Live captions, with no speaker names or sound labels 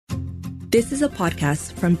This is a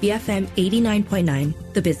podcast from BFM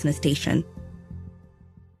 89.9, the business station.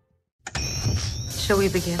 Shall we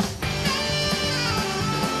begin?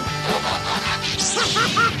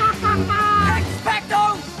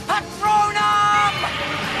 Expecto Patronum!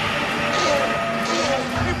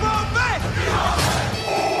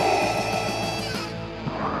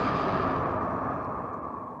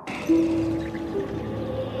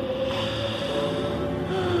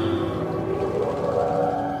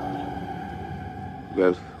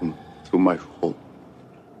 Welcome to my home.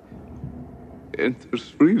 Enter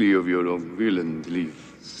freely of your own will and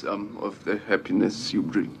leave some of the happiness you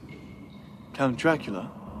bring. Count Dracula.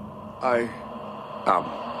 I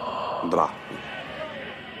am Dracula.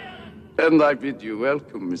 And I bid you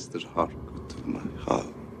welcome, Mr. Harcourt, to my house.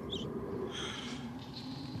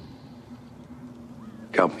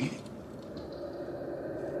 Come in.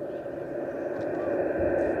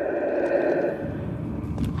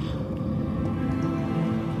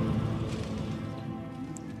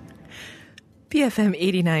 BFM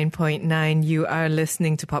 89.9, you are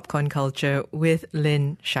listening to Popcorn Culture with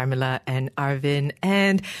Lynn, Sharmila and Arvin.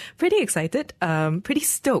 And pretty excited, pretty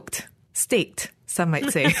staked, some might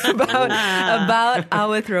say, about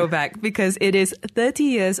our throwback because it is 30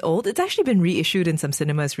 years old. It's actually been reissued in some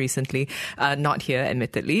cinemas recently, not here,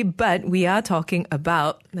 admittedly, but we are talking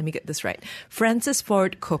about, let me get this right, Francis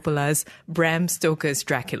Ford Coppola's Bram Stoker's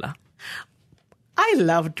Dracula. I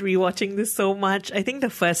loved rewatching this so much. I think the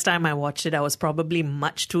first time I watched it, I was probably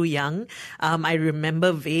much too young. I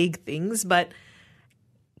remember vague things, but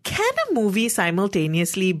can a movie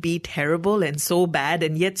simultaneously be terrible and so bad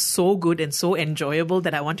and yet so good and so enjoyable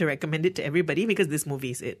that I want to recommend it to everybody? Because this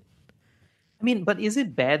movie is it. I mean, but is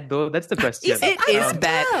it bad though? That's the question. It is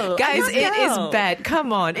bad. Guys, it is bad.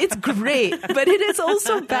 Come on. It's great, but it is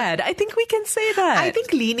also bad. I think we can say that. I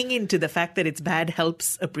think leaning into the fact that it's bad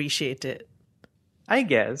helps appreciate it. I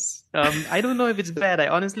guess. I don't know if it's bad. I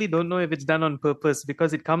honestly don't know if it's done on purpose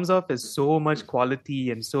because it comes off as so much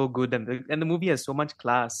quality and so good and the movie has so much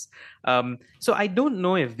class. So I don't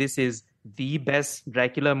know if this is the best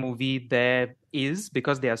Dracula movie there is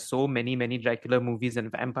because there are so many Dracula movies and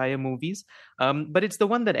vampire movies. But it's the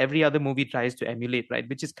one that every other movie tries to emulate, right?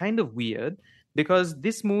 Which is kind of weird because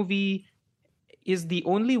this movie is the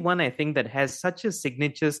only one I think that has such a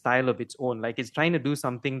signature style of its own. Like it's trying to do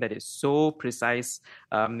something that is so precise.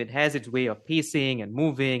 It has its way of pacing and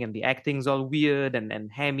moving and the acting's all weird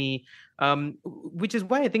and hammy, which is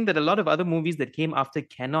why I think that a lot of other movies that came after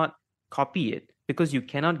cannot copy it because you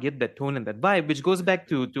cannot get that tone and that vibe, which goes back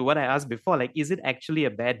to what I asked before. Like, is it actually a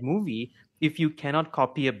bad movie if you cannot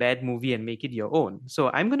copy a bad movie and make it your own? So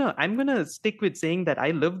I'm gonna stick with saying that I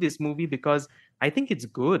love this movie because I think it's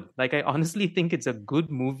good. Like, I honestly think it's a good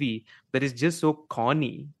movie that is just so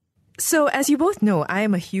corny. So, as you both know, I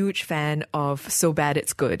am a huge fan of So Bad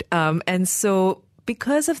It's Good. And so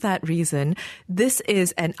because of that reason, this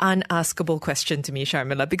is an unaskable question to me,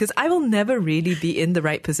 Sharmila, because I will never really be in the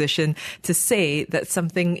right position to say that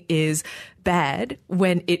something is bad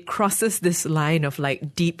when it crosses this line of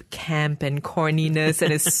like deep camp and corniness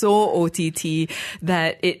and is so OTT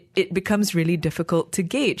that it becomes really difficult to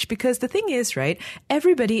gauge. Because the thing is, right,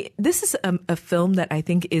 this is a film that I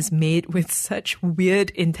think is made with such weird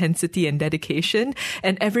intensity and dedication,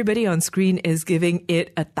 and everybody on screen is giving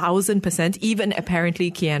it 1,000%, even apparently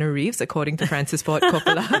Keanu Reeves, according to Francis Ford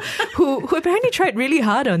Coppola, who apparently tried really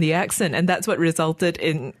hard on the accent, and that's what resulted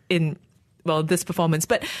in this performance.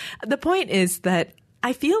 But the point is that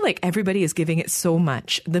I feel like everybody is giving it so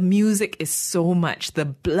much. The music is so much. The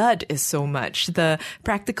blood is so much. The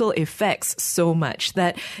practical effects so much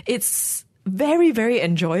that it's very, very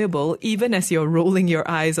enjoyable, even as you're rolling your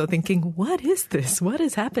eyes or thinking, what is this? What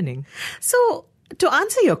is happening? So, to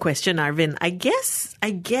answer your question, Arvin, I guess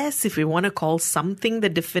if we want to call something the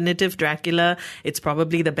definitive Dracula, it's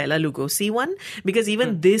probably the Bela Lugosi one, because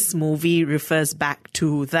even this movie refers back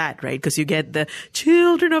to that, right? Because you get the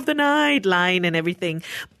children of the night line and everything.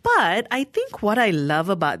 But I think what I love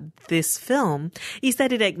about this film is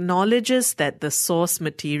that it acknowledges that the source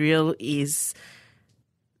material is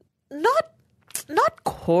not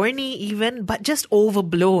corny even, but just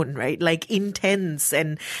overblown, right? Like intense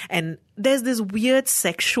and there's this weird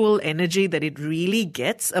sexual energy that it really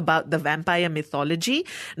gets about the vampire mythology,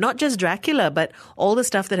 not just Dracula, but all the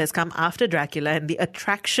stuff that has come after Dracula and the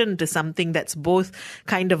attraction to something that's both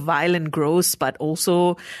kind of vile and gross, but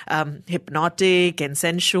also hypnotic and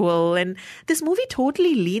sensual. And this movie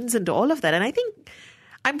totally leans into all of that. And I think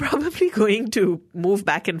I'm probably going to move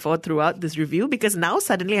back and forth throughout this review because now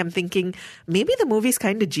suddenly I'm thinking maybe the movie's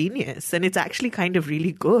kind of genius and it's actually kind of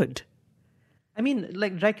really good. I mean,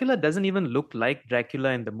 like Dracula doesn't even look like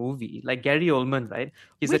Dracula in the movie. Like Gary Oldman, right?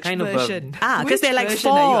 He's Which a kind version? of Because there are like version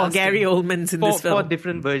are you 4 asking? Gary Oldmans in this four film.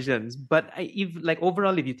 different versions. But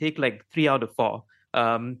overall, if you take like 3 out of 4,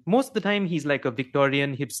 most of the time he's like a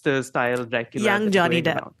Victorian hipster style Dracula. Young that's Johnny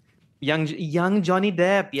going Depp. around. Young Johnny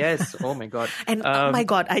Depp, yes. Oh my God. And oh my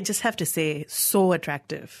God, I just have to say, so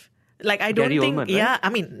attractive. Like, I don't Gary think, Oldman, right? yeah, I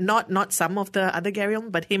mean, not some of the other Gary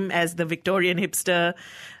Oldman, but him as the Victorian hipster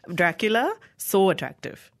Dracula, so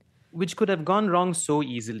attractive. Which could have gone wrong so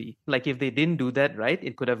easily. Like if they didn't do that right,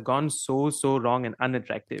 it could have gone so wrong and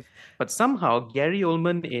unattractive. But somehow Gary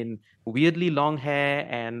Oldman in weirdly long hair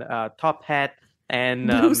and top hat and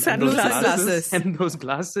Blue sunglasses. and those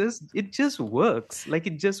glasses, it just works. Like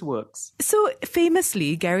it just works. So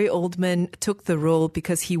famously, Gary Oldman took the role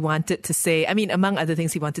because he wanted to say, I mean, among other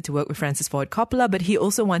things, he wanted to work with Francis Ford Coppola, but he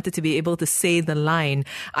also wanted to be able to say the line,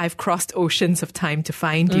 "I've crossed oceans of time to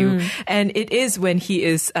find you." And it is when he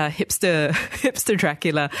is hipster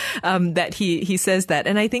Dracula that he says that.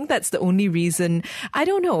 And I think that's the only reason. I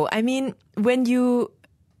don't know. I mean, when you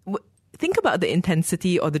think about the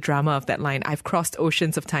intensity or the drama of that line, "I've crossed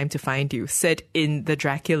oceans of time to find you," said in the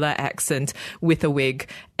Dracula accent with a wig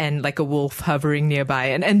and like a wolf hovering nearby.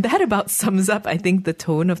 And that about sums up, I think, the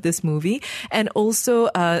tone of this movie and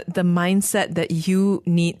also the mindset that you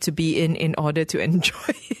need to be in order to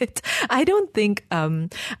enjoy it. I think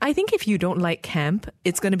if you don't like camp,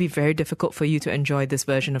 it's going to be very difficult for you to enjoy this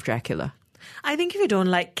version of Dracula. I think if you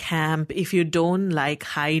don't like camp, if you don't like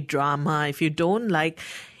high drama, if you don't like...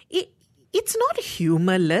 It's not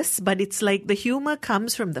humorless, but it's like the humor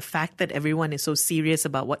comes from the fact that everyone is so serious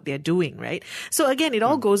about what they're doing, right? So again, it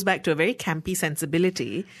all goes back to a very campy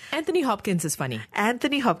sensibility. Anthony Hopkins is funny.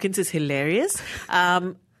 Anthony Hopkins is hilarious.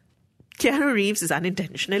 Keanu Reeves is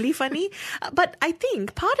unintentionally funny. But I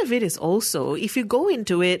think part of it is also, if you go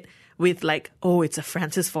into it with like, oh, it's a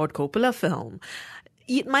Francis Ford Coppola film,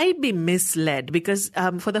 it might be misled because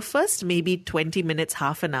for the first maybe 20 minutes,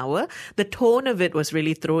 half an hour, the tone of it was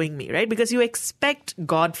really throwing me, right? Because you expect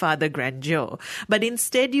Godfather grandeur, but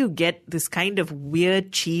instead you get this kind of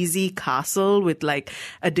weird, cheesy castle with like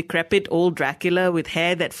a decrepit old Dracula with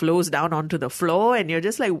hair that flows down onto the floor. And you're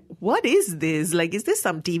just like, what is this? Like, is this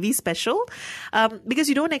some TV special? Because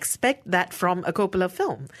you don't expect that from a Coppola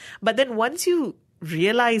film. But then once you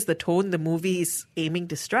realize the tone the movie is aiming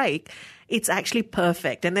to strike, it's actually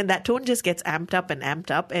perfect. And then that tone just gets amped up,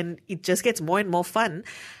 and it just gets more and more fun.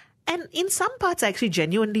 And in some parts, actually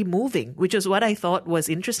genuinely moving, which is what I thought was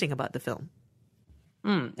interesting about the film.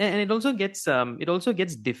 And it also gets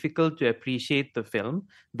difficult to appreciate the film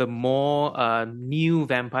the more new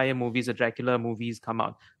vampire movies or Dracula movies come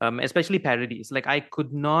out, especially parodies. Like I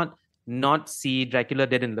could not see Dracula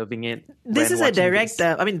Dead and Loving It. This is a direct,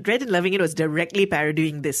 Dead and Loving It was directly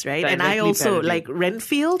parodying this, right? And I also, like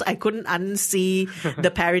Renfield, I couldn't unsee the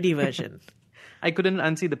parody version. I couldn't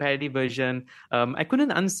unsee the parody version. I couldn't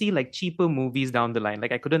unsee like cheaper movies down the line.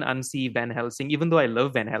 Like I couldn't unsee Van Helsing, even though I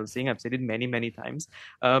love Van Helsing. I've said it many, many times.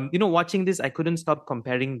 Watching this, I couldn't stop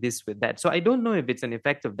comparing this with that. So I don't know if it's an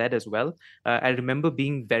effect of that as well. I remember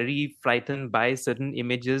being very frightened by certain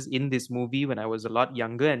images in this movie when I was a lot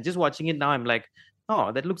younger. And just watching it now, I'm like,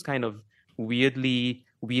 oh, that looks kind of weirdly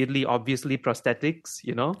obviously prosthetics,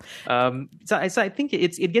 So I think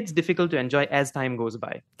it gets difficult to enjoy as time goes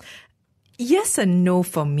by. Yes and no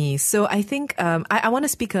for me. So I think I want to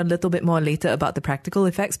speak a little bit more later about the practical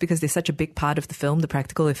effects because they're such a big part of the film, the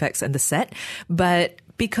practical effects and the set. But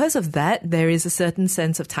because of that, there is a certain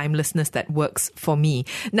sense of timelessness that works for me.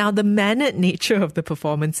 Now, the mannered nature of the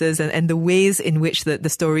performances and the ways in which the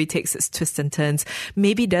story takes its twists and turns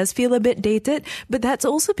maybe does feel a bit dated, but that's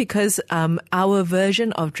also because our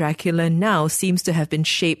version of Dracula now seems to have been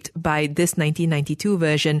shaped by this 1992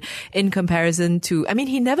 version in comparison to,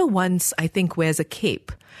 he never once, I think, wears a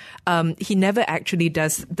cape. He never actually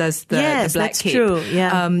does the black that's cape. True.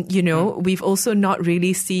 Yeah. We've also not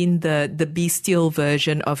really seen the bestial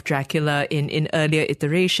version of Dracula in earlier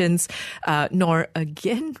iterations, nor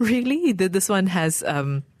again, really. This one has,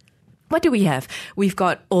 what do we have? We've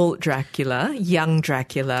got old Dracula, young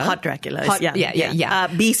Dracula. Hot Dracula. Yeah.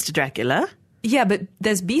 Beast Dracula. Yeah, but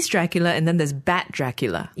there's Beast Dracula and then there's Bat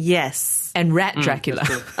Dracula. Yes. And Rat Dracula.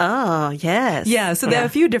 Oh, yes. Yeah, so there are a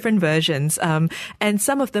few different versions. And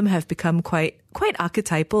some of them have become quite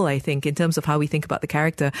archetypal, I think, in terms of how we think about the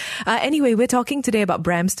character. Anyway, we're talking today about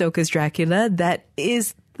Bram Stoker's Dracula that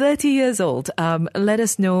is 30 years old. Let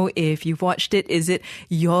us know if you've watched it. Is it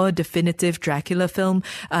your definitive Dracula film?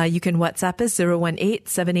 You can WhatsApp us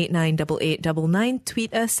 018-789-8899.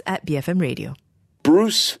 Tweet us at BFM Radio.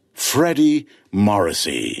 Bruce Freddie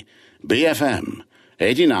Morrissey, BFM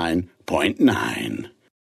 89.9. 96.9.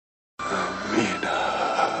 Mina,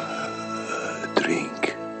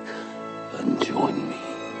 drink and join me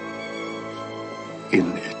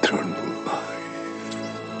in eternal life.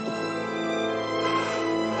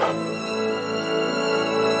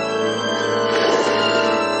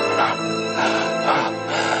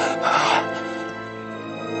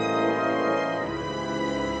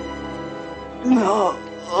 No,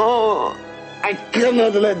 I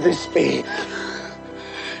cannot let this be.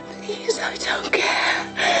 Please, I don't care.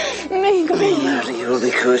 Make me. You'll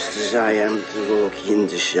be cursed as I am to walk in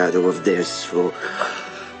the shadow of death for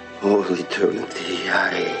all eternity.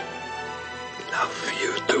 I love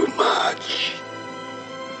you too much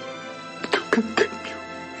to continue.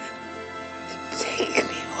 Take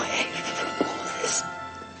me away from all this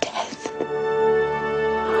death.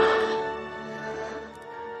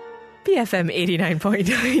 BFM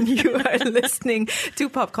 89.9, you are listening to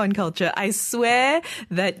Popcorn Culture. I swear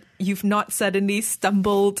that you've not suddenly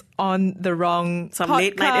stumbled on the wrong Some podcast.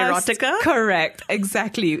 late night erotica? Correct,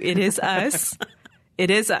 exactly. It is us. It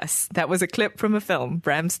is us. That was a clip from a film,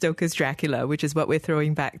 Bram Stoker's Dracula, which is what we're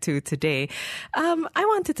throwing back to today. I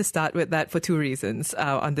wanted to start with that for two reasons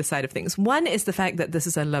on this side of things. One is the fact that this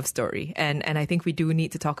is a love story, and I think we do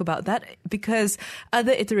need to talk about that because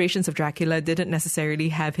other iterations of Dracula didn't necessarily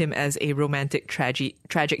have him as a romantic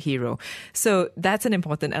tragic hero. So that's an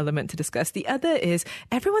important element to discuss. The other is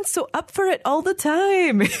everyone's so up for it all the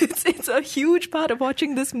time. It's a huge part of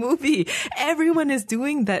watching this movie. Everyone is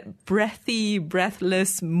doing that breathless,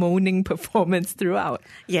 moaning performance throughout.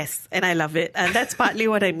 Yes, and I love it. And that's partly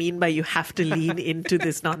what I mean by you have to lean into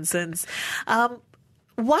this nonsense.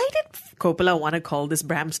 Why did Coppola want to call this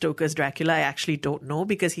Bram Stoker's Dracula? I actually don't know,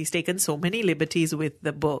 because he's taken so many liberties with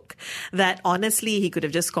the book that honestly he could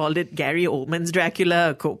have just called it Gary Oldman's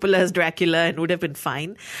Dracula, Coppola's Dracula, and would have been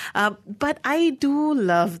fine. But I do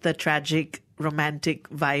love the tragic romantic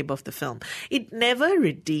vibe of the film. It never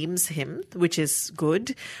redeems him, which is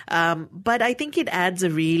good. But I think it adds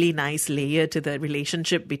a really nice layer to the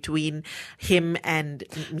relationship between him and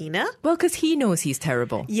Mina. Well, because he knows he's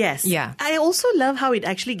terrible. Yes. Yeah. I also love how it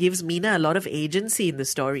actually gives Mina a lot of agency in the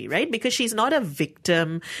story, right? Because she's not a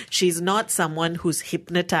victim. She's not someone who's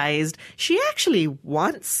hypnotized. She actually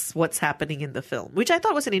wants what's happening in the film, which I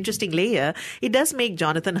thought was an interesting layer. It does make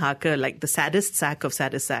Jonathan Harker like the saddest sack of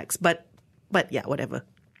saddest sacks, but yeah, whatever.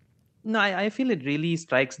 No, I feel it really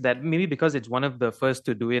strikes that, maybe because it's one of the first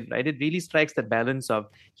to do it, right? It really strikes the balance of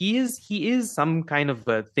he is some kind of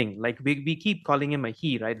a thing. Like we keep calling him a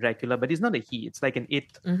he, right? Dracula, but he's not a he. It's like an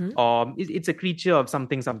it, or it's a creature of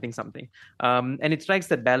something. And it strikes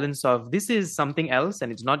that balance of this is something else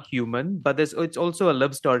and it's not human, but it's also a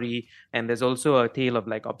love story, and there's also a tale of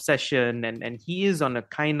like obsession, and he is on a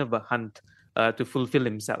kind of a hunt to fulfill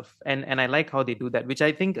himself. And I like how they do that, which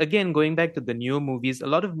I think, again, going back to the newer movies, a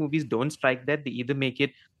lot of movies don't strike that. They either make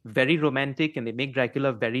it very romantic and they make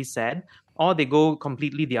Dracula very sad, or they go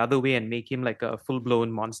completely the other way and make him like a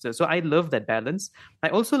full-blown monster. So I love that balance. I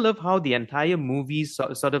also love how the entire movie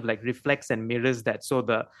sort of like reflects and mirrors that. So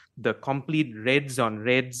the complete reds on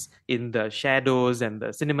reds in the shadows and the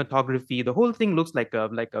cinematography, the whole thing looks like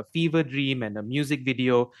a fever dream and a music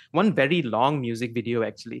video, one very long music video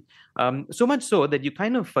actually. So much so that you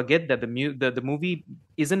kind of forget that the movie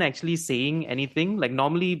isn't actually saying anything. Like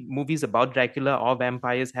normally movies about Dracula or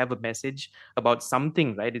vampires have a message about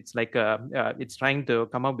something, right? It's like it's trying to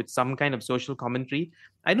come up with some kind of social commentary.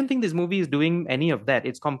 I don't think this movie is doing any of that.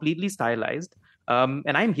 It's completely stylized. And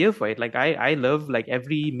I'm here for it. Like I love like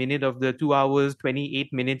every minute of the 2 hours,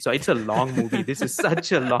 28 minutes. So it's a long movie. This is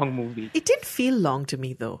such a long movie. It didn't feel long to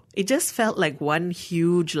me though. It just felt like one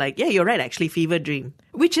huge, like, yeah, you're right, actually, fever dream.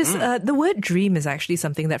 Which is, the word dream is actually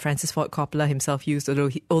something that Francis Ford Coppola himself used,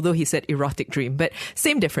 although he said erotic dream, but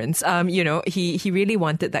same difference. He really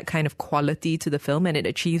wanted that kind of quality to the film, and it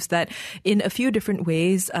achieves that in a few different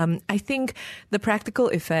ways. I think the practical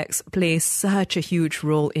effects play such a huge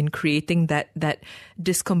role in creating that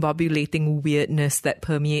discombobulating weirdness that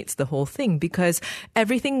permeates the whole thing, because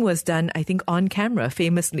everything was done, I think, on camera,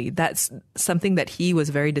 famously. That's something that he was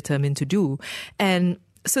very determined to do. And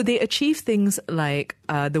so they achieve things like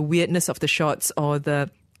the weirdness of the shots or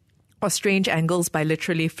strange angles by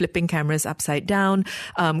literally flipping cameras upside down.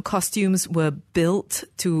 Costumes were built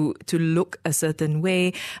to look a certain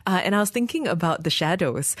way. And I was thinking about the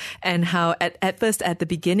shadows and how at first at the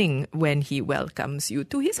beginning when he welcomes you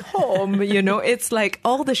to his home, it's like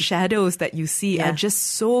all the shadows that you see are just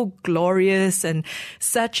so glorious and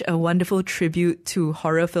such a wonderful tribute to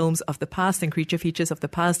horror films of the past and creature features of the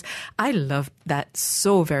past. I loved that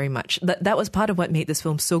so very much. That was part of what made this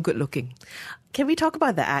film so good looking. Can we talk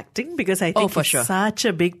about the acting? Because I think for it's sure. such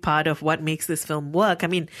a big part of what makes this film work. I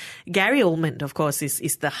mean, Gary Oldman, of course,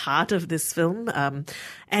 is the heart of this film.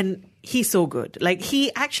 And he's so good. Like,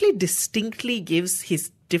 he actually distinctly gives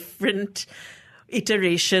his different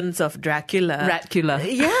iterations of Dracula.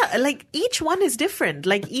 Yeah, like each one is different.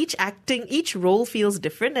 Like each role feels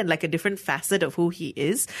different and like a different facet of who he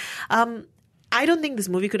is. I don't think this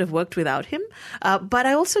movie could have worked without him. But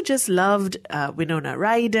I also just loved Winona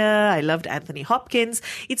Ryder. I loved Anthony Hopkins.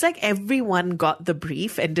 It's like everyone got the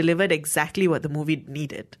brief and delivered exactly what the movie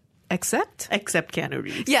needed. Except Keanu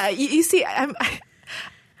Reeves. Yeah, you see,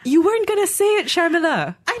 you weren't going to say it,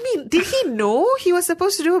 Sharmila. I mean, did he know he was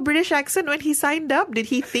supposed to do a British accent when he signed up? Did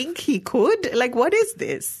he think he could? Like, what is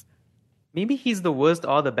this? Maybe he's the worst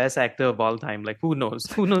or the best actor of all time. Like, who knows?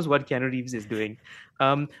 Who knows what Keanu Reeves is doing?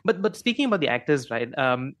 But speaking about the actors, right?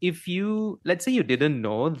 Let's say you didn't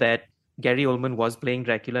know that Gary Oldman was playing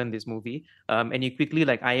Dracula in this movie, and you quickly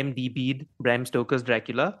like IMDb'd Bram Stoker's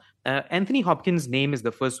Dracula, Anthony Hopkins' name is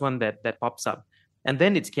the first one that pops up. And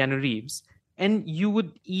then it's Keanu Reeves. And you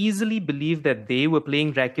would easily believe that they were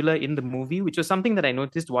playing Dracula in the movie, which was something that I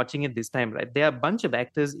noticed watching it this time, right? There are a bunch of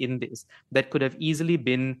actors in this that could have easily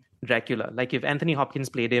been Dracula. Like if Anthony Hopkins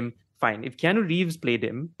played him, fine. If Keanu Reeves played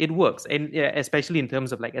him, it works. And especially in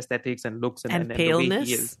terms of like aesthetics and looks and paleness. the way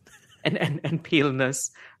he is. And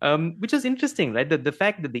paleness, which is interesting, right? The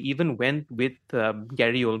fact that they even went with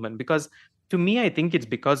Gary Oldman, because to me, I think it's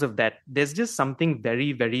because of that. There's just something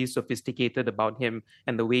very, very sophisticated about him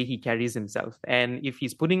and the way he carries himself. And if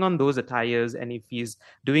he's putting on those attires and if he's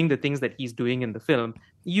doing the things that he's doing in the film,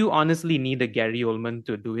 you honestly need a Gary Oldman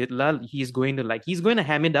to do it. He's going to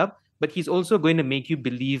ham it up, but he's also going to make you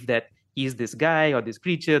believe that he's this guy or this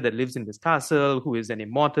creature that lives in this castle, who is an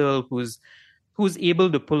immortal, who's able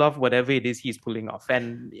to pull off whatever it is he's pulling off.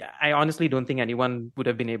 And I honestly don't think anyone would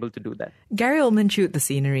have been able to do that. Gary Oldman chewed the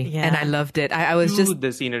scenery, and I loved it. I was just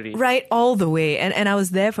the scenery. Right, all the way. And I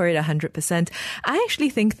was there for it 100%. I actually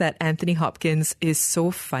think that Anthony Hopkins is so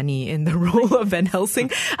funny in the role of Van Helsing.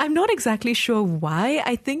 I'm not exactly sure why.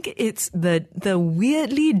 I think it's the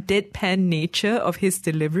weirdly deadpan nature of his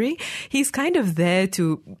delivery. He's kind of there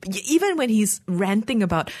to, even when he's ranting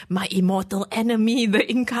about my immortal enemy, the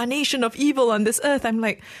incarnation of evil on this earth, I'm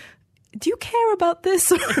like, do you care about this?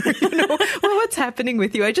 Or, what's happening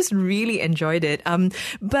with you? I just really enjoyed it.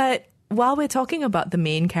 But while we're talking about the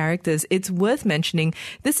main characters, it's worth mentioning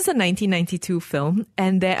this is a 1992 film,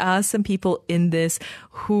 and there are some people in this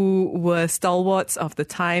who were stalwarts of the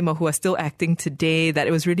time or who are still acting today that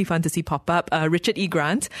it was really fun to see pop up. Richard E.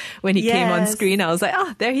 Grant, when he came on screen, I was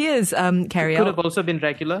like, there he is. Cary Could have also been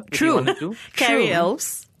Dracula. True. If you wanted to.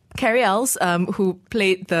 Cary Elves, who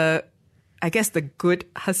played the good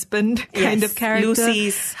husband kind of character.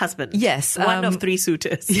 Lucy's husband. Yes. One of three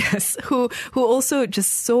suitors. Yes. Who also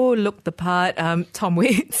just so looked the part. Tom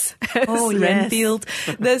Waits as Renfield.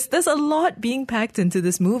 There's a lot being packed into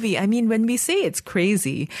this movie. I mean, when we say it's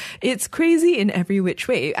crazy in every which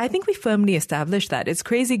way. I think we firmly established that. It's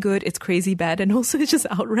crazy good, it's crazy bad, and also it's just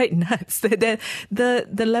outright nuts. The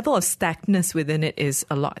level of stackedness within it is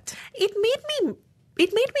a lot. It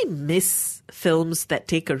made me miss films that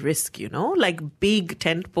take a risk, like big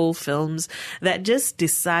tentpole films that just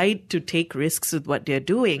decide to take risks with what they're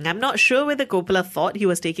doing. I'm not sure whether Coppola thought he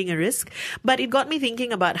was taking a risk, but it got me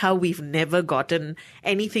thinking about how we've never gotten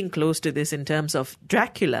anything close to this in terms of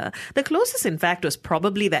Dracula. The closest, in fact, was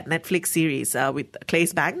probably that Netflix series with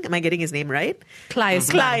Claes Bang. Am I getting his name right?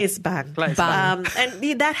 Claes Bang.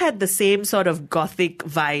 And that had the same sort of gothic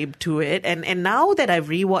vibe to it. And now that I've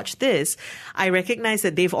rewatched this, I recognize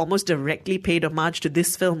that they've almost directly paid homage to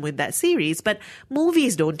this film with that series, but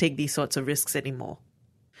movies don't take these sorts of risks anymore.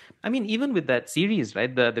 I mean, even with that series,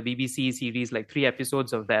 right, the BBC series, like 3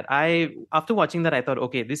 episodes of that, after watching that, I thought,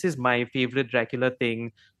 okay, this is my favorite Dracula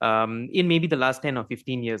thing in maybe the last 10 or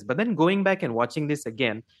 15 years. But then going back and watching this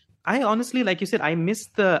again, I honestly, like you said, I miss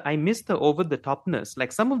the over-the-topness.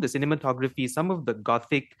 Like some of the cinematography, some of the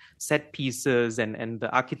gothic set pieces and the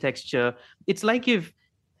architecture. It's like if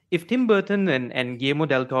Tim Burton and Guillermo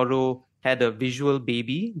del Toro had a visual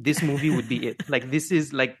baby, this movie would be it. Like this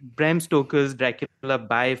is like Bram Stoker's Dracula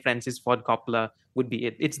by Francis Ford Coppola would be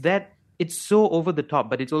it. It's so over the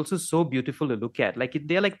top, but it's also so beautiful to look at. Like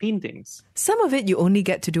they're like paintings. Some of it you only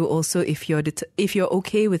get to do also if you're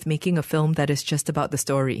okay with making a film that is just about the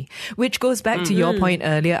story, which goes back to your point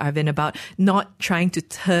earlier, Arvind, about not trying to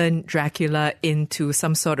turn Dracula into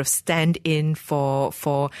some sort of stand-in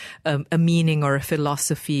for a meaning or a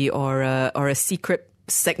philosophy or a secret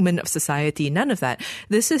segment of society. None of that.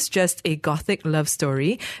 This is just a gothic love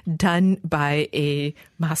story done by a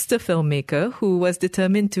master filmmaker who was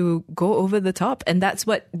determined to go over the top. And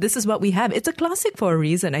this is what we have. It's a classic for a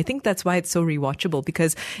reason. I think that's why it's so rewatchable,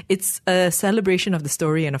 because it's a celebration of the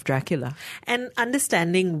story and of Dracula. And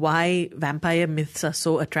understanding why vampire myths are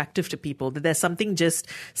so attractive to people, that there's something just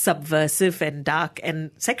subversive and dark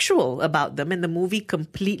and sexual about them, and the movie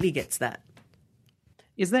completely gets that.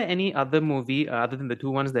 Is there any other movie, other than the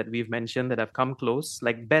two ones that we've mentioned, that have come close?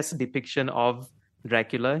 Like best depiction of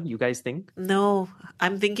Dracula, you guys think? No,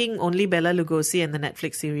 I'm thinking only Bela Lugosi and the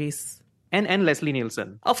Netflix series. And Leslie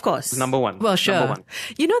Nielsen. Of course. Number one. Well, sure. Number one.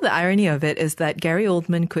 You know, the irony of it is that Gary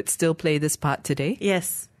Oldman could still play this part today.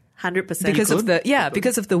 Yes. 100%.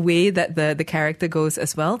 Because of the way that the character goes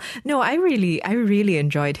as well. No, I really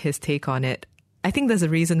enjoyed his take on it. I think there's a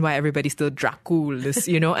reason why everybody's still Draculas,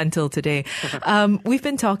 until today. We've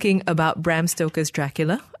been talking about Bram Stoker's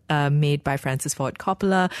Dracula, made by Francis Ford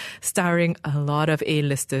Coppola, starring a lot of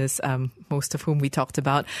A-listers, most of whom we talked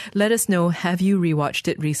about. Let us know, have you rewatched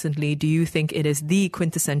it recently? Do you think it is the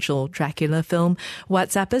quintessential Dracula film?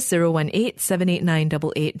 WhatsApp us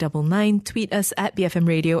 018-789-8899. Tweet us at BFM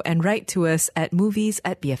Radio and write to us at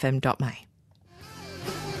movies@bfm.my.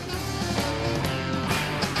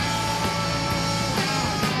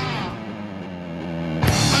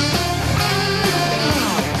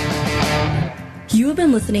 You have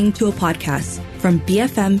been listening to a podcast from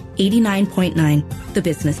BFM 89.9, the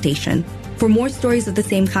business station. For more stories of the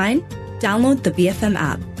same kind, download the BFM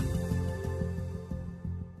app.